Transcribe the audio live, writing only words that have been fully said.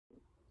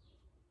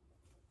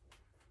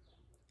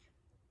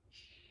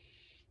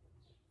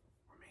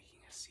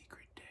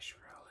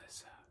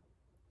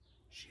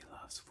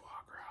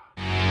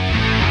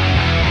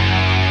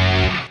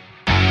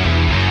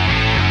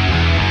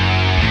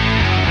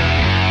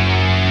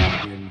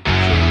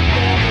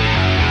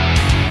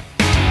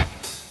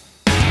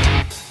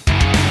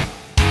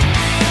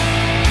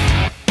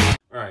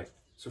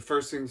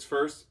first things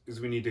first is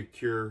we need to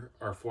cure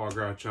our foie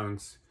gras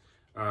chunks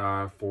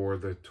for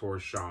the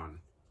torchon.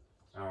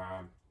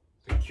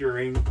 The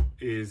curing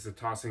is the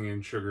tossing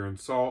in sugar and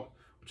salt,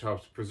 which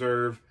helps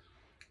preserve.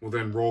 We'll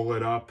then roll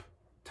it up,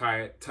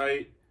 tie it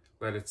tight,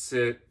 let it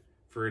sit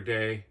for a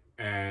day,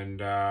 and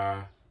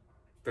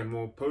then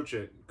we'll poach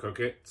it, cook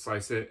it,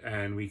 slice it,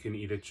 and we can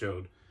eat it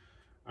chilled.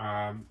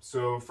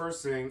 So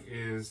first thing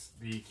is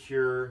the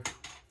cure.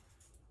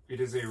 It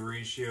is a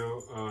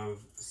ratio of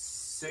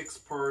 6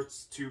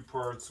 parts, 2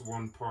 parts,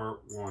 1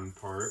 part, 1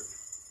 part.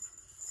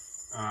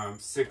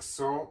 6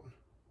 salt,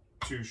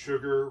 2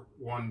 sugar,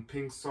 1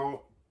 pink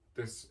salt.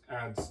 This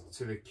adds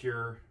to the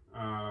cure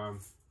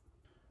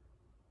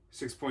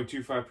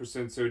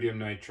 6.25% sodium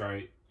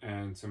nitrite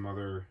and some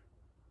other,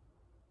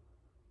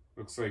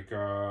 looks like,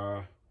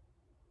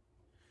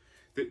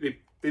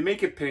 they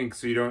make it pink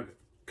so you don't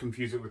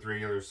confuse it with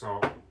regular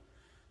salt.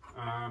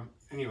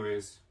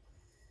 Anyways,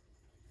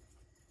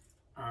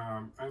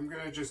 I'm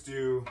gonna just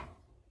do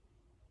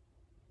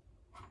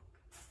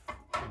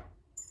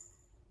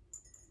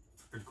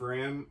a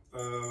gram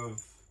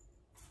of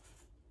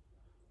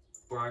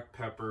black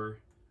pepper.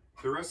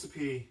 The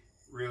recipe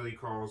really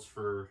calls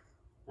for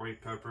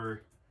white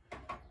pepper.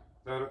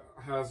 That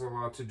has a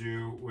lot to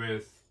do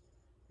with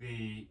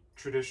the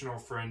traditional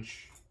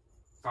French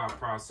thought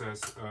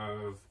process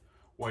of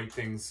white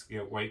things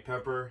get white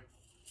pepper.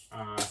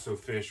 So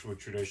fish would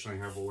traditionally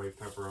have a white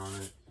pepper on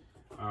it.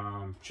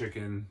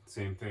 Chicken,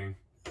 same thing.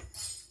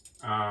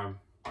 But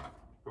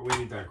we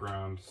need that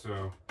ground,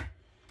 so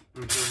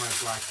I'm gonna throw my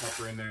black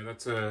pepper in there.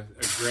 That's a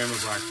gram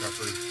of black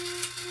pepper,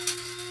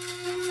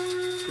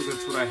 because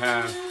that's what I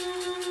have.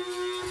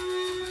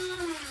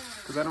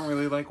 Because I don't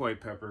really like white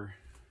pepper.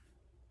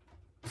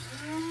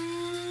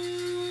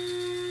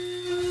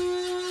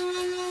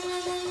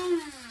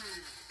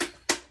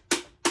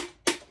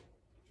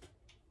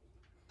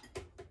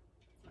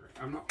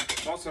 I'm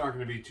also not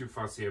going to be too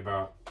fussy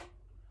about,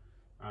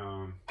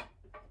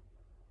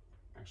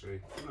 actually,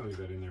 I'm going to leave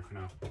that in there for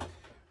now.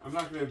 I'm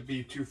not going to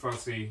be too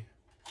fussy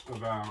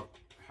about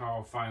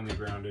how finely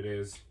ground it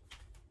is.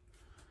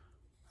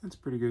 That's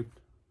pretty good.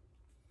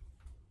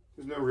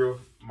 There's no real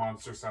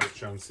monster-sized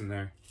chunks in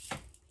there.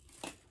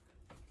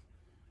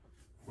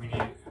 We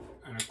need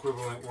an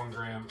equivalent 1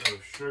 gram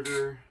of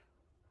sugar.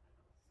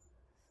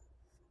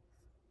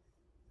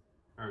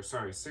 Or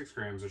sorry, 6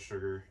 grams of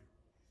sugar.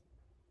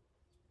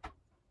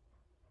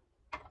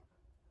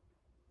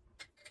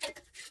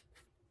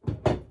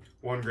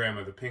 One gram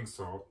of the pink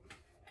salt.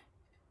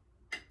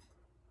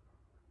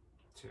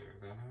 Tear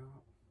that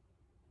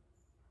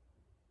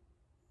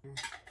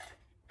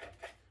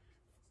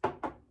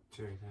out.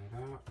 Tear that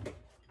out.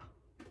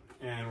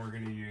 And we're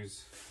going to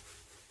use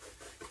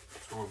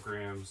 12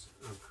 grams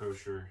of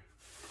kosher.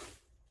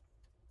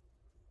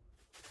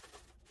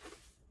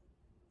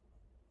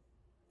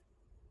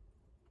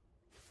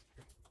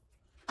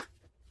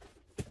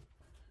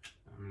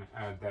 I'm going to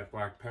add that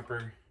black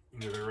pepper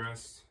into the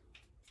rest.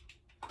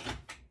 Add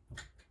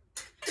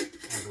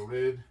the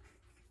lid.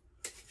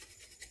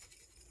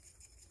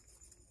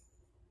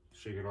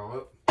 Shake it all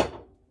up.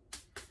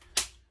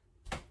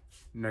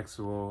 Next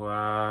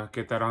we'll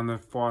get that on the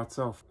foie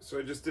itself. So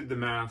I just did the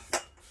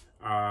math.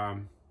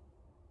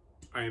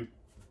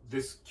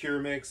 This cure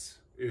mix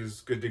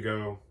is good to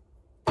go.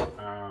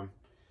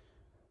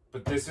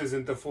 But this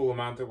isn't the full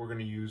amount that we're going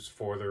to use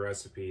for the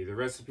recipe. The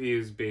recipe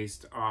is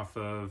based off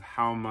of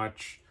how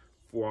much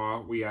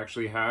foie we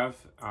actually have.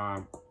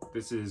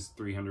 This is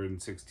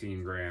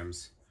 316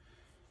 grams.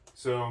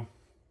 So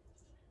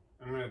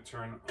I'm going to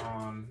turn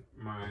on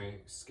my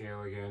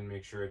scale again,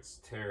 make sure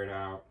it's tared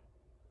out.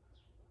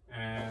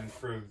 And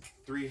for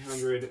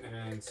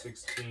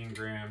 316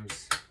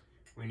 grams,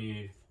 we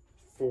need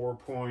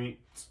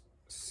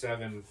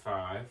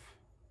 4.75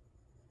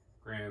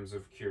 grams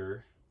of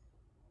cure.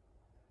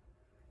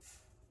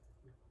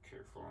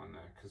 Careful on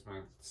that because my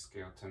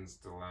scale tends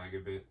to lag a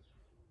bit.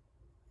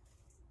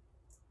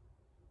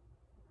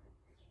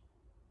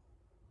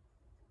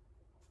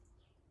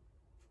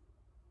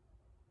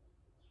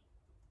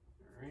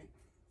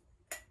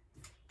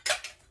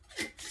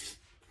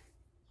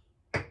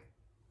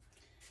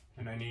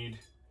 And I need,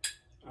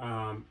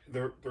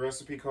 the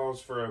recipe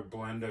calls for a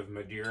blend of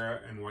Madeira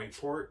and white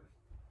port,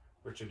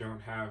 which I don't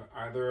have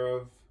either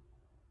of,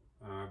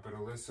 but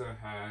Alyssa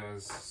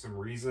has some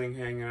Riesling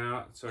hanging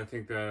out, so I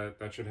think that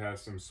should have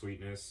some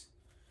sweetness.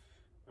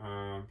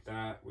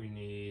 That we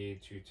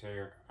need to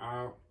tear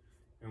out,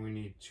 and we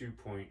need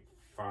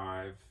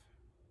 2.5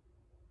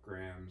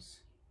 grams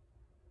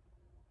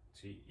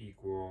to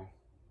equal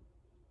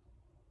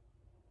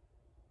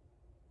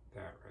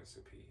that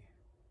recipe.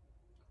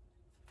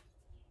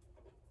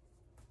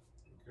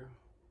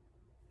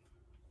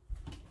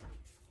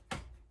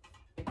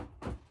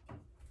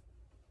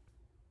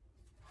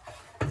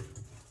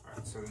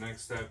 So the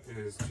next step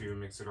is to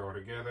mix it all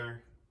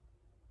together,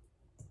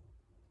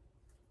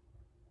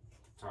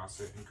 toss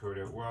it and coat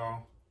it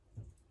well,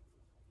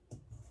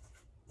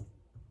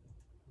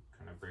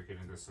 kind of break it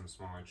into some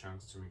smaller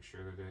chunks to make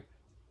sure that it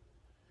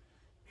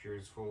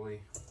cures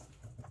fully.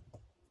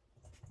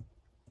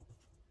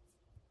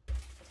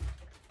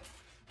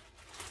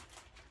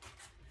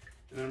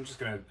 And then I'm just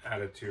going to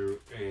add it to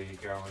a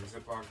gallon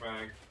Ziploc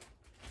bag.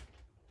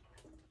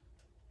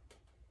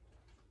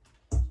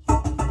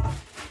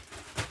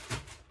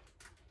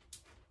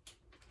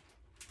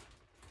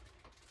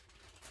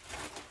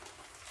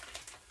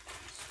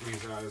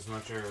 Squeeze out as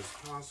much air as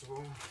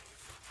possible.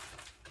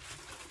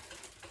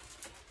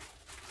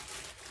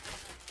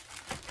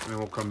 And then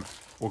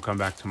we'll come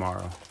back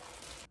tomorrow.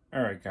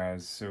 All right,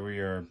 guys, so we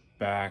are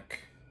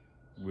back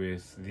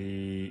with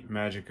the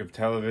magic of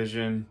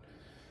television.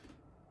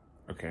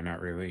 Okay,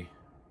 not really.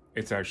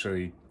 It's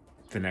actually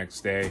the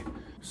next day.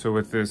 So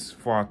with this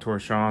Foie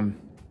Torchon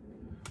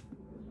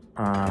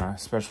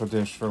special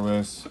dish for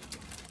Liz,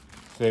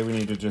 today we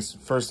need to just,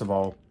 first of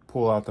all,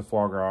 pull out the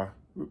foie gras.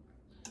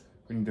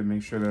 We need to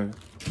make sure that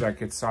that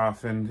gets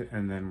softened,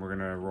 and then we're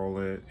gonna roll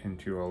it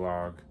into a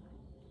log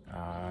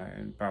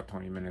in about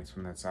 20 minutes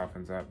when that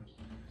softens up.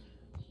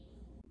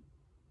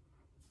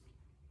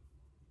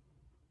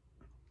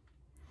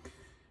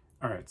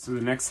 All right, so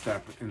the next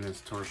step in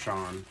this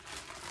torchon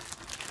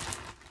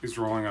is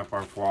rolling up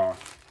our foie.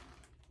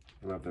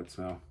 I love that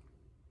smell.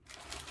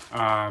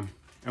 And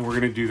we're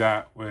gonna do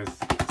that with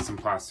some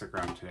plastic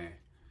wrap today.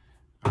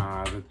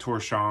 The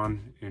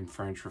torchon in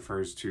French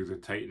refers to the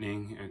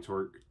tightening and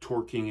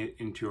torquing it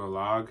into a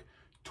log.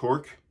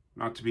 Torque,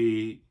 not to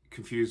be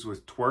confused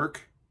with twerk.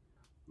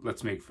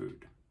 Let's make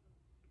food.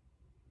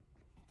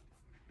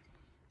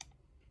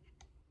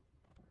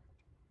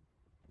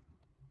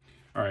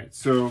 All right,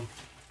 so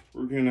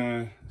we're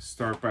gonna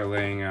start by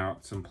laying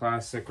out some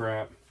plastic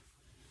wrap.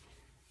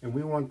 And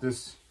we want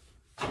this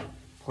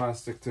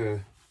plastic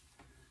to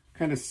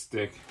kind of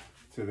stick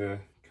to the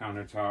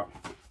countertop.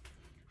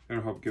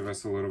 That'll help give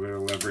us a little bit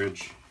of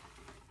leverage.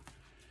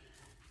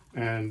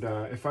 And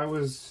if I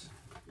was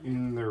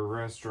in the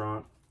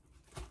restaurant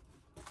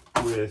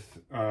with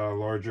a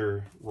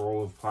larger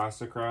roll of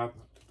plastic wrap,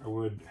 I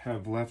would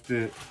have left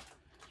it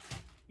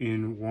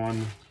in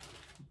one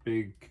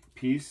big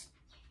piece.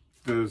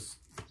 Those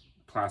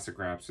plastic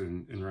wraps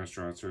in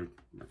restaurants are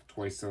like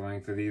twice the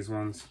length of these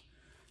ones,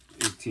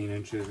 18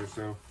 inches or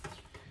so.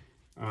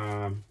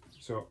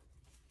 So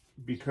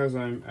because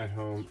I'm at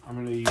home, I'm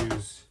gonna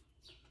use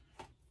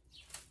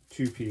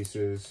 2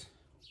 pieces.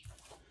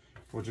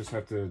 We'll just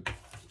have to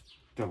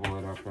double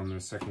it up on the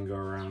second go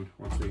around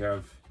once we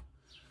have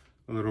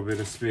a little bit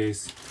of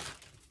space.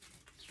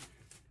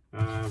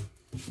 We're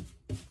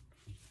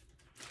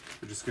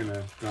just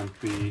gonna dump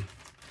the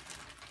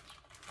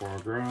foie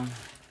gras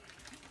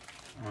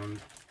on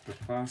the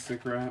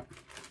plastic wrap.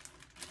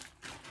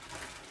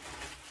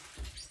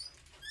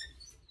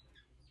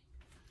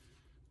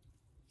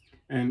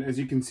 And as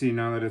you can see,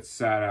 now that it's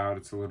sat out,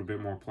 it's a little bit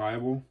more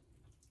pliable.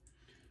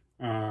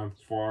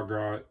 Foie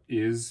gras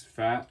is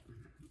fat,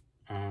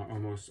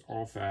 almost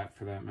all fat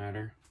for that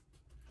matter.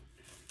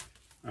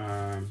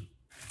 And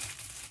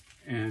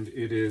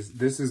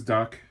this is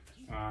duck.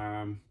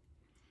 I'm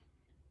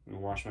gonna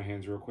wash my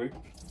hands real quick.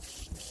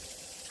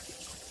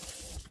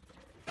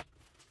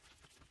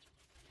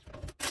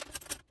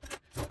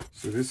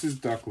 So this is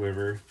duck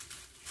liver.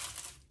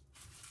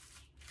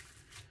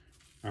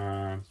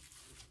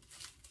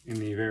 In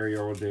the very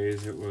old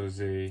days, it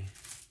was a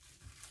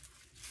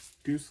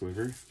goose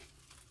liver.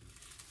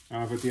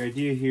 But the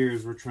idea here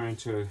is we're trying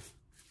to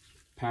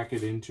pack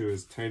it into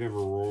as tight of a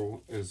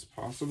roll as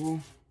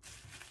possible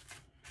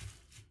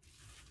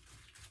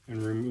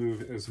and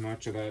remove as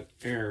much of that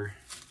air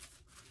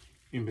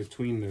in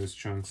between those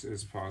chunks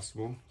as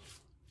possible.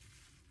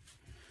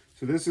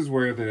 So this is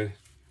where the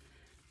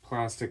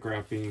plastic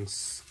wrap being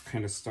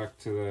kind of stuck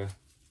to the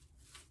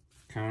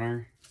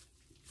counter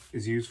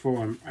is useful.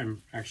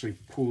 I'm actually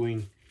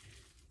pulling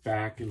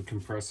back and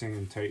compressing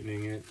and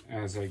tightening it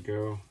as I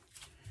go,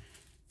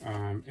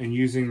 and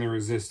using the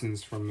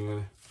resistance from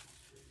the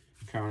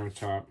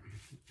countertop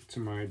to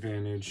my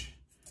advantage.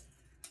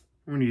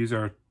 I'm going to use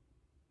our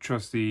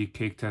trusty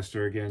cake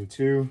tester again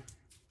too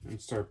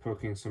and start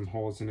poking some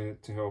holes in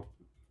it to help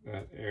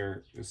that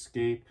air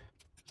escape.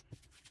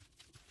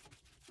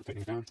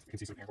 Tightening it down, you can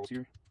see some air holes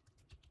here.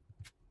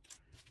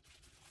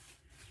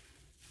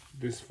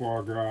 This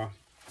foie gras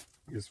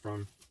is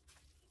from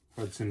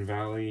Hudson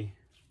Valley.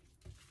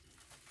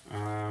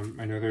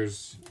 I know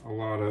there's a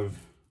lot of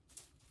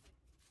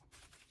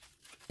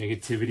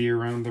negativity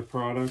around the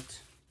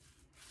product,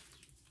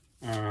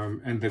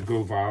 and the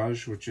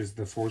gavage, which is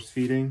the force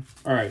feeding.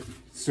 All right,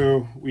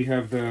 so we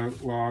have the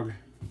log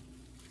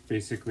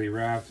basically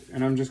wrapped,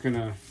 and I'm just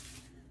gonna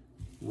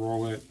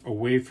roll it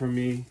away from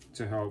me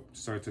to help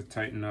start to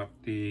tighten up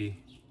the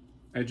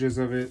edges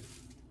of it.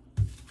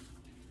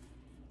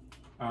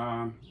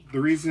 The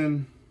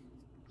reason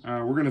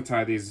we're going to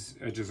tie these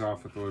edges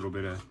off with a little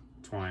bit of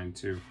twine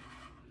too.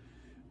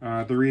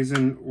 The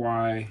reason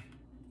why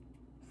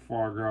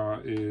foie gras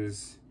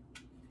is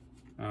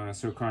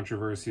so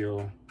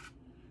controversial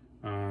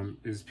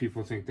is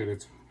people think that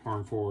it's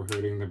harmful or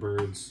hurting the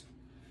birds.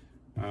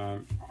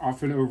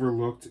 Often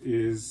overlooked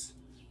is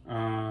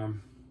that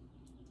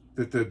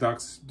the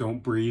ducks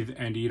don't breathe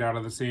and eat out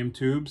of the same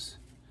tubes.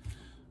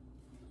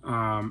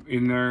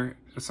 in their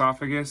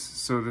esophagus,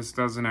 so this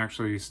doesn't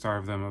actually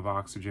starve them of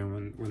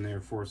oxygen when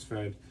they're force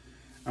fed.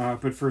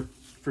 But for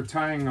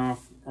tying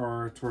off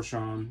our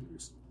torchon,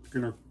 just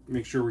gonna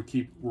make sure we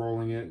keep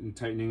rolling it and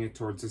tightening it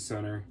towards the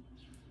center.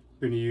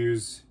 I'm gonna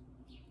use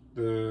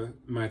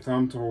my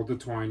thumb to hold the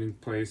twine in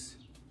place.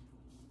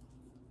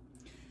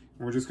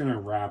 And we're just gonna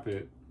wrap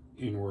it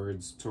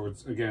inwards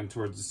towards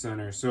the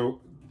center. So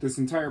this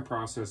entire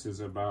process is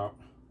about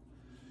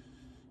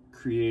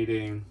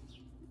creating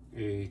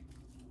a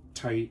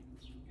tight,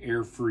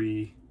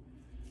 air-free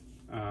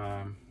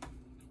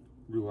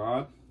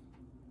roulade.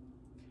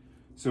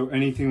 So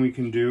anything we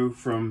can do,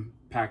 from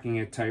packing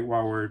it tight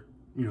while we're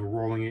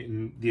rolling it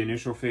in the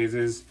initial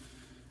phases,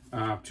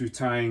 to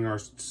tying our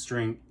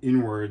string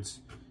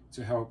inwards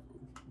to help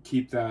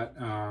keep that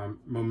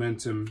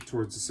momentum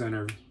towards the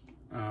center,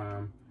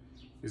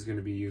 is going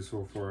to be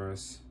useful for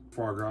us.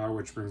 Foie gras,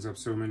 which brings up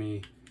so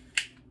many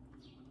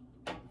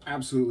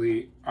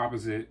absolutely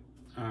opposite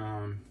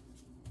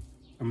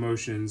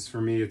emotions.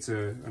 For me, it's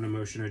an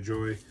emotion of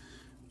joy.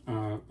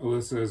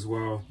 Alyssa as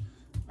well.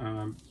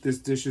 This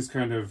dish is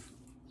kind of,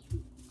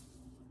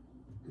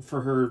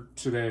 for her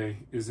today,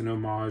 is an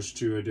homage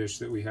to a dish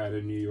that we had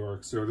in New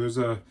York. So there's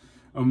a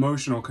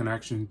emotional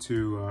connection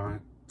to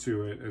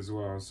it as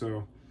well.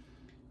 So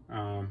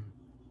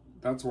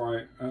that's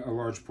why a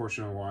large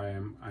portion of why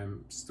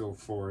I'm still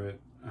for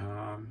it.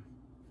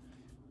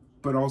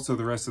 But also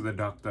the rest of the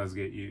duck does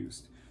get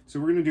used. So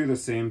we're gonna do the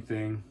same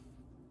thing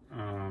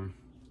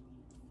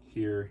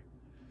here.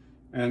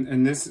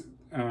 And this,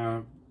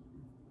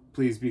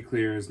 please be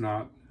clear, is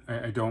not,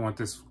 I don't want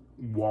this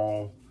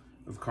wall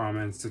of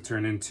comments to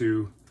turn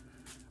into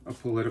a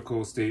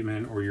political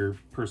statement or your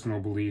personal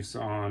beliefs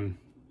on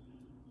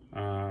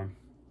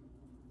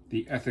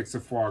the ethics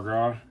of foie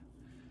gras.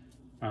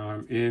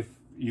 If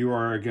you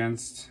are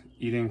against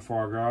eating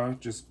foie gras,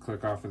 just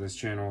click off of this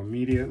channel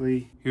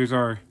immediately. Here's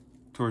our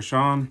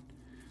torchon.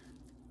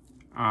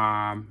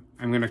 I'm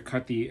gonna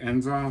cut the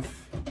ends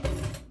off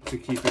to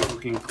keep it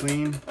looking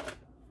clean.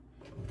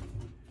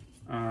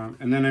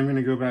 And then I'm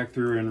gonna go back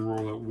through and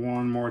roll it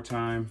one more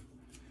time.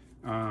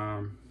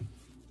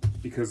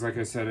 Because like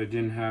I said, I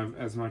didn't have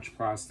as much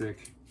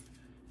plastic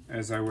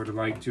as I would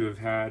like to have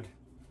had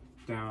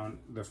down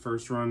the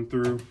first run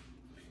through.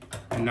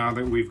 And now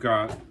that we've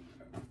got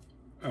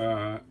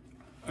a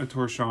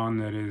torchon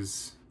that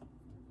is,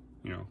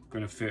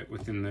 going to fit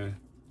within the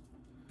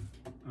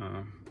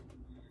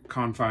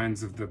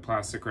confines of the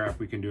plastic wrap,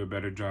 we can do a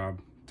better job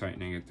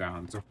tightening it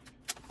down. So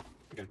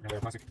again, another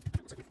plastic.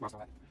 Looks like we've lost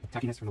all that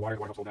tackiness from the water.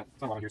 The water helps hold that.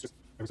 It's not a lot in here, it's just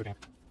ever so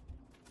damp.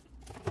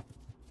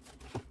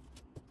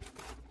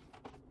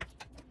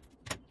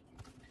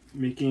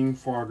 Making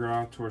foie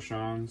gras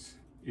torchons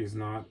is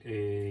not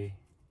a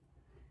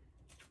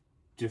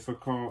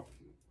difficult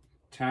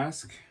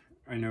task.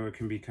 I know it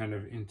can be kind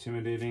of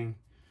intimidating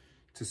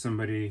to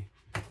somebody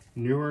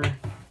newer.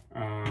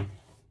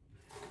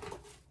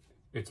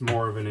 It's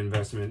more of an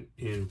investment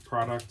in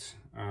product.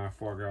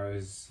 Foie gras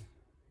is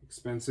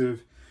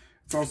expensive.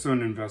 It's also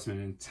an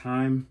investment in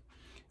time.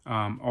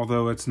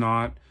 Although it's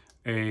not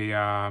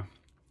it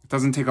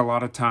doesn't take a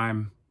lot of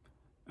time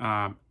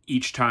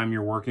each time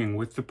you're working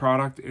with the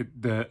product.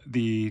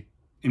 The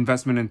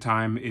investment in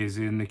time is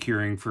in the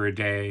curing for a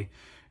day,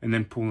 and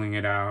then pulling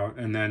it out,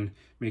 and then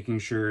making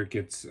sure it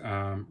gets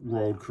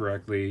rolled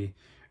correctly,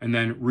 and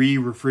then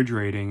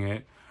re-refrigerating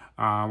it.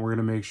 We're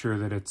gonna make sure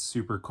that it's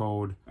super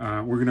cold.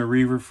 We're gonna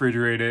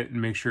re-refrigerate it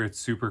and make sure it's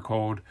super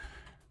cold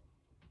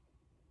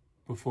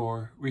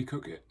before we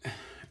cook it.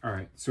 All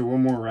right, so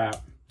one more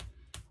wrap.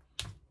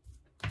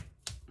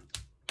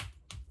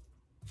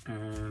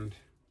 And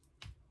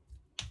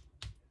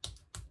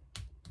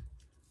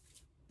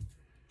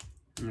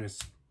I'm gonna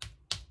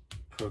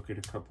poke it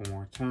a couple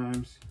more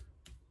times.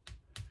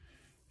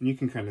 And you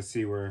can kind of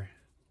see where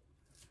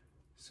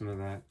some of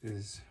that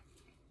is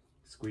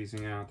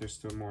squeezing out. There's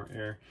still more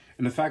air.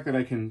 And the fact that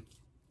I can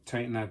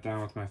tighten that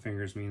down with my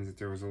fingers means that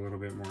there was a little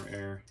bit more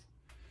air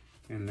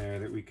in there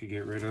that we could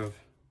get rid of.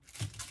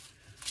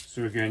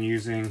 So again,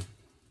 using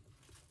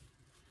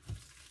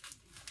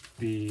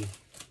the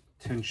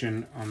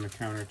tension on the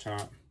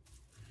countertop,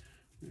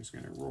 I'm just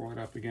going to roll it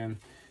up again.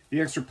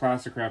 The extra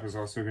plastic wrap is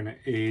also going to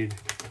aid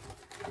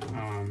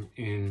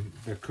in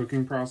the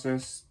cooking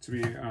process, to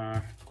be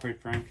quite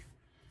frank,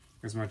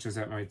 as much as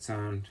that might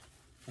sound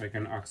like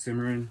an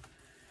oxymoron.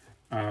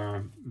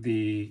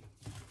 The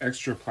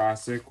extra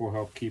plastic will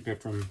help keep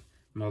it from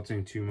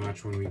melting too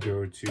much when we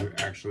go to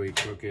actually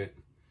cook it.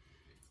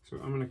 So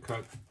I'm going to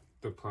cut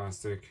the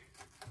plastic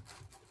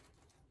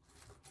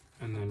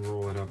and then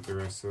roll it up the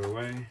rest of the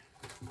way.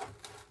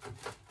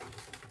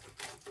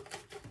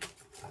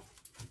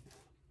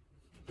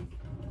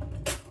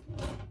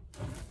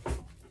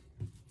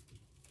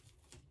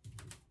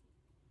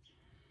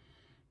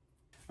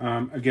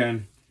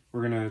 Again,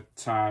 we're gonna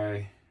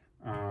tie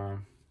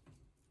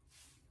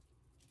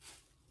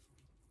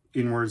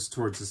inwards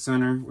towards the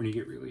center. When you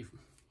get really,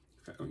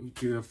 when you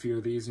do a few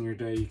of these in your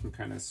day, you can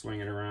kind of swing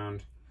it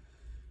around.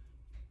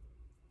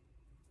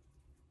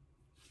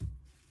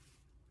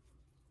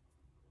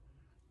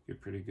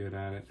 pretty good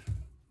at it.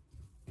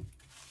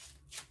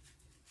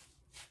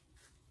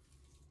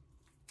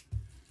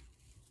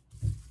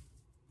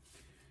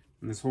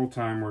 And this whole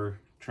time we're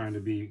trying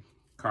to be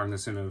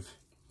cognizant of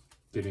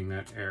getting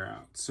that air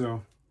out.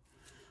 So,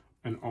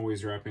 and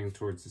always wrapping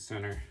towards the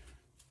center.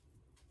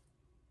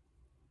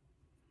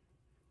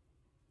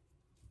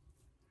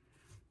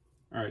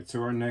 All right,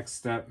 so our next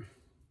step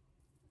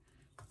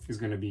is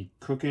going to be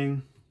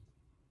cooking.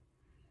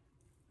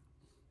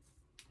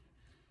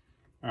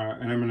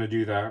 And I'm going to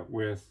do that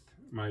with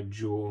my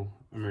Joule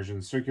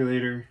immersion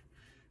circulator,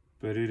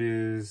 but it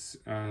is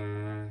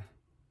 10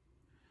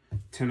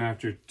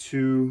 after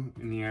 2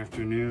 in the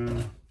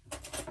afternoon,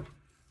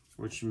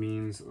 which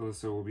means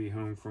Alyssa will be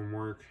home from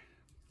work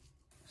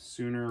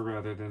sooner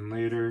rather than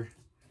later.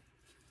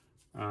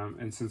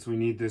 And since we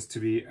need this to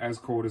be as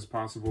cold as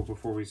possible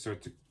before we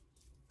start to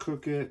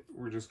cook it,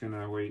 we're just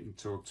gonna wait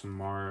until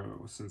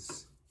tomorrow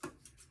since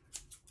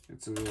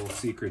it's a little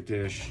secret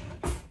dish.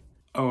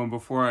 Oh, and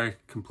before I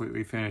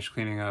completely finish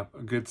cleaning up,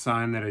 a good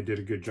sign that I did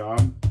a good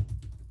job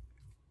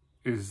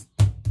is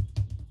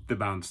the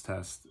bounce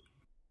test.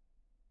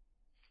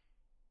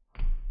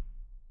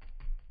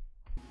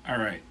 All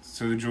right,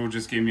 so the Joule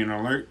just gave me an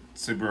alert,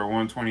 said we're at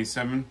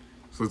 127.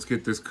 So let's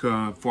get this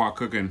foie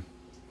cooking.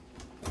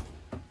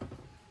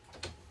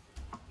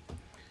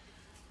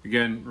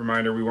 Again,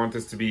 reminder, we want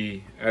this to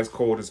be as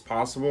cold as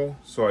possible.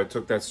 So I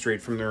took that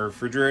straight from the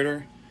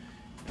refrigerator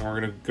and we're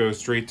gonna go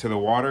straight to the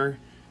water.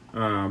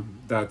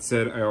 That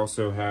said, I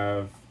also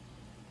have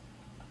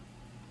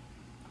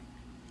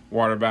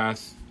water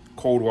bath,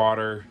 cold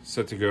water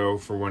set to go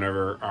for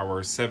whenever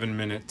our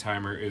 7-minute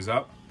timer is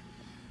up.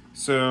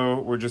 So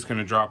we're just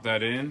gonna drop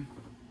that in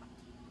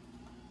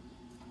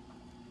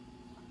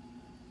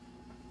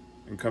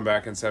and come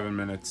back in 7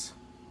 minutes.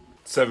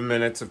 7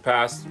 minutes have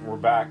passed, we're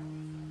back.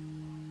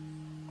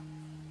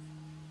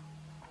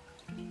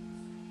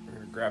 We're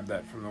gonna grab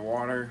that from the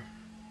water.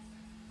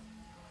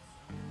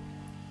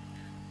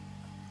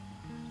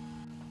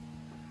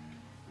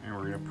 And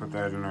we're gonna put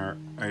that in our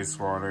ice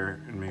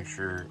water and make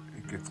sure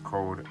it gets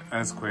cold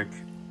as quick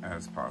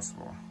as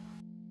possible.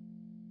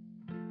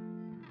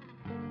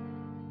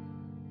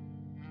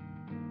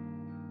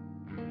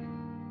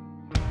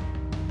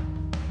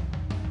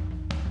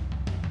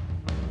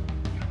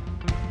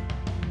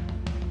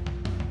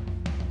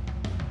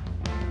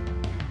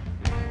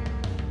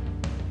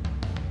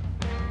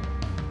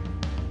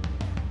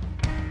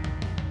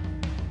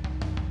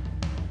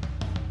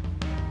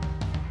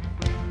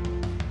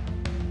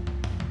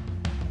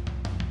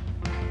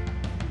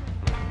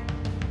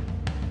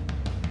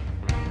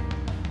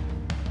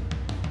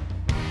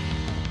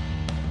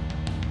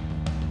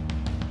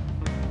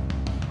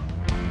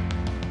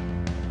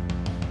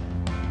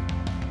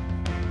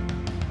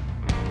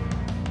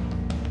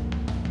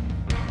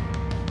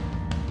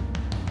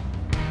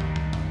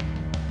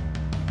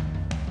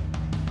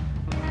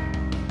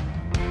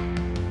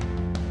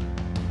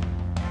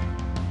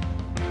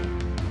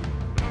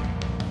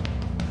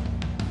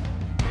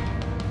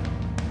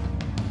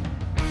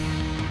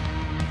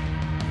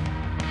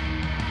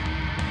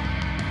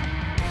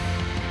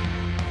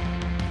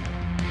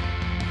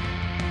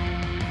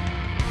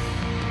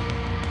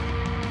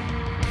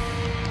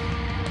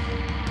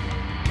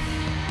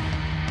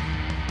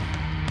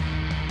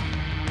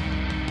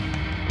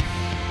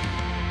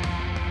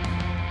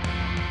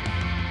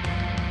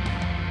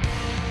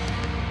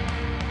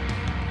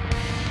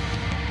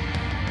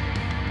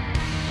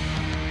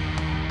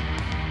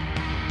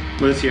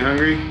 Liz, you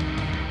hungry?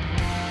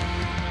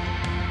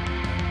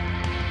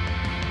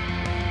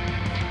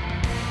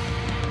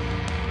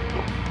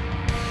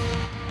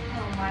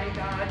 Oh my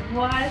god,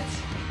 what?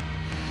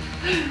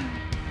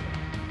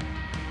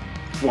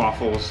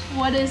 Waffles.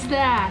 What is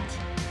that?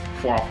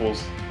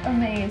 Waffles.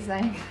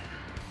 Amazing.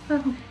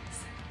 Amazing.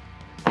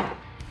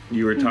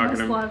 You were talking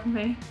You must love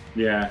me.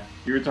 Yeah,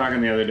 you were talking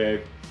the other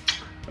day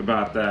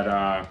about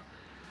that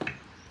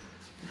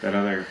that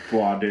other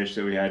foie dish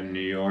that we had in New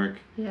York.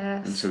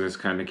 Yes. And so this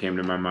kind of came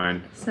to my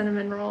mind.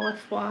 Cinnamon roll with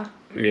foie.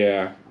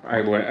 Yeah,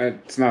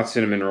 it's not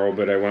cinnamon roll,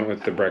 but I went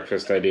with the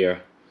breakfast idea.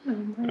 Oh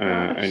my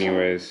gosh.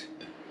 Anyways,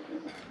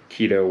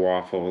 keto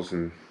waffles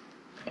and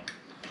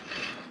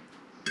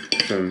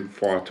some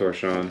Foie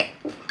Torchon.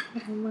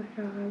 Oh my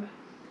god.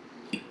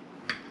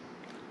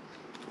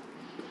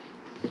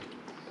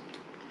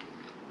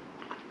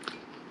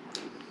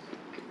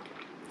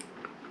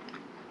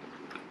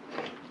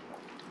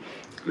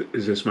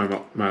 Is this my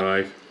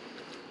life?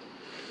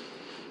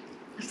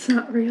 It's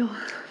not real.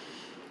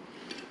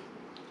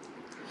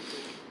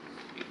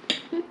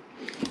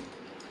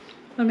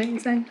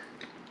 Amazing.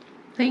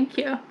 Thank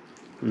you.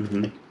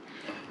 Mm-hmm.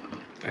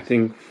 I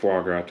think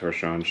Foie Gras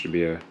Torchon should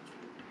be a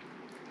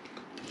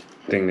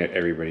thing that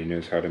everybody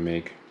knows how to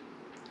make.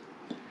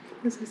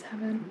 This is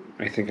heaven.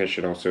 I think I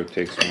should also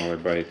take smaller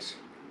bites.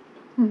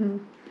 Mm-hmm.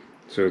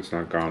 So it's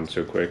not gone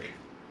so quick.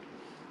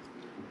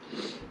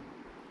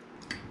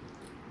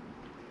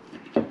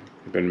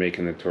 I've been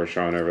making the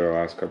torchon over the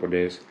last couple of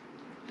days.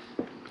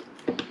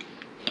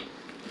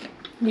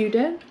 You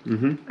did?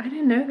 Mm-hmm. I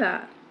didn't know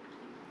that.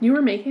 You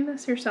were making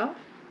this yourself?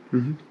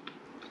 Mm-hmm.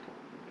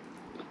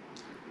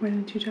 Why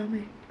didn't you tell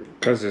me?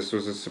 Because this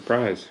was a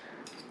surprise.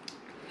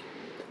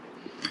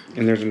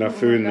 And there's enough Oh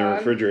food in my the God.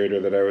 refrigerator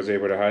that I was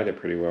able to hide it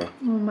pretty well.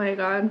 Oh my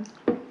god.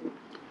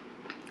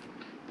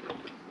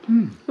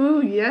 Mm.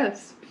 Ooh,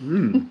 yes.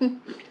 Mm.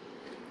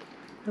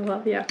 I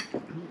love you.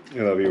 I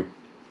love you.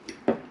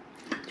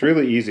 It's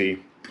really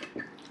easy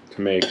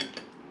to make.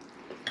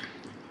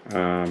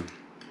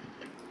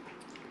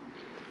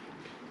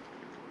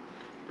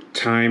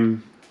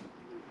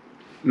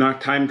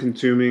 Not time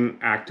consuming,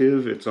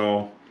 active. It's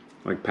all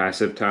like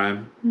passive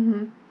time.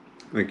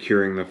 Mm-hmm. Like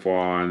curing the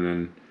foie and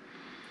then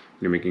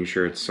making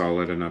sure it's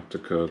solid enough to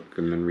cook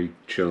and then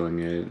re-chilling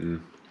it.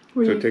 And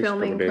Were so you it takes a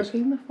filming couple days.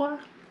 cooking the foie?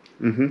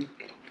 Mm-hmm.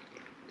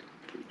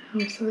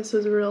 Oh, so this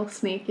was real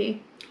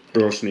sneaky.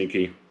 Real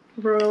sneaky.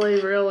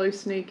 Really, really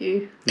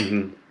sneaky.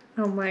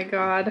 Mm-hmm. Oh my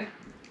god.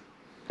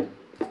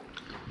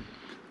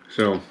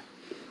 So.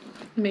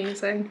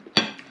 Amazing.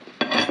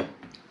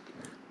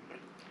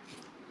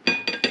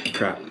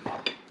 Crap.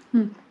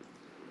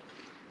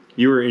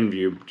 You were in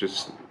view,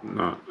 just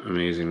not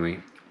amazingly.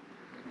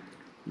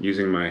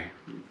 Using my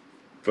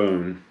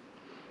phone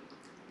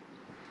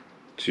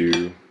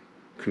to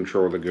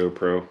control the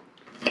GoPro.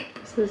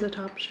 This is a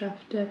Top Chef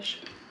dish.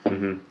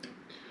 Mm-hmm.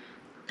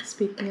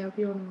 Speaking of,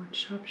 you want to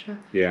watch Top Chef?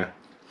 Yeah.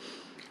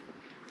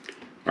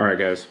 Alright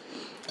guys.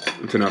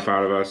 That's enough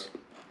out of us.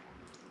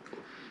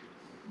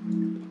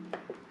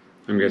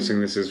 I'm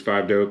guessing this is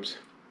 5 dopes.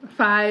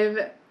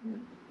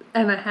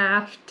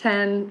 5.5,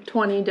 10,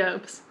 20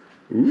 dopes.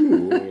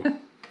 Ooh.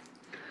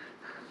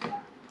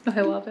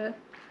 I love it.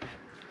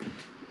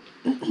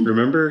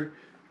 Remember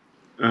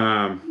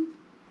when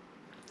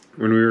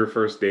we were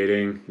first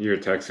dating, you were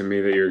texting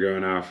me that you were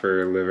going out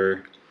for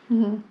liver?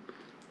 Mm-hmm.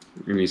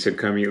 And you said,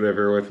 come eat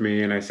liver with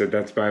me. And I said,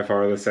 that's by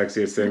far the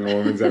sexiest thing a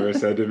woman's ever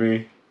said to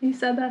me. You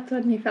said that's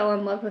when you fell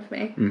in love with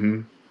me.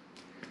 Mm-hmm.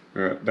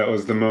 That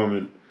was the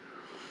moment.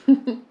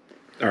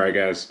 Alright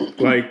guys.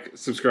 Like,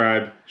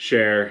 subscribe,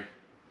 share.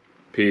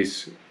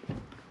 Peace.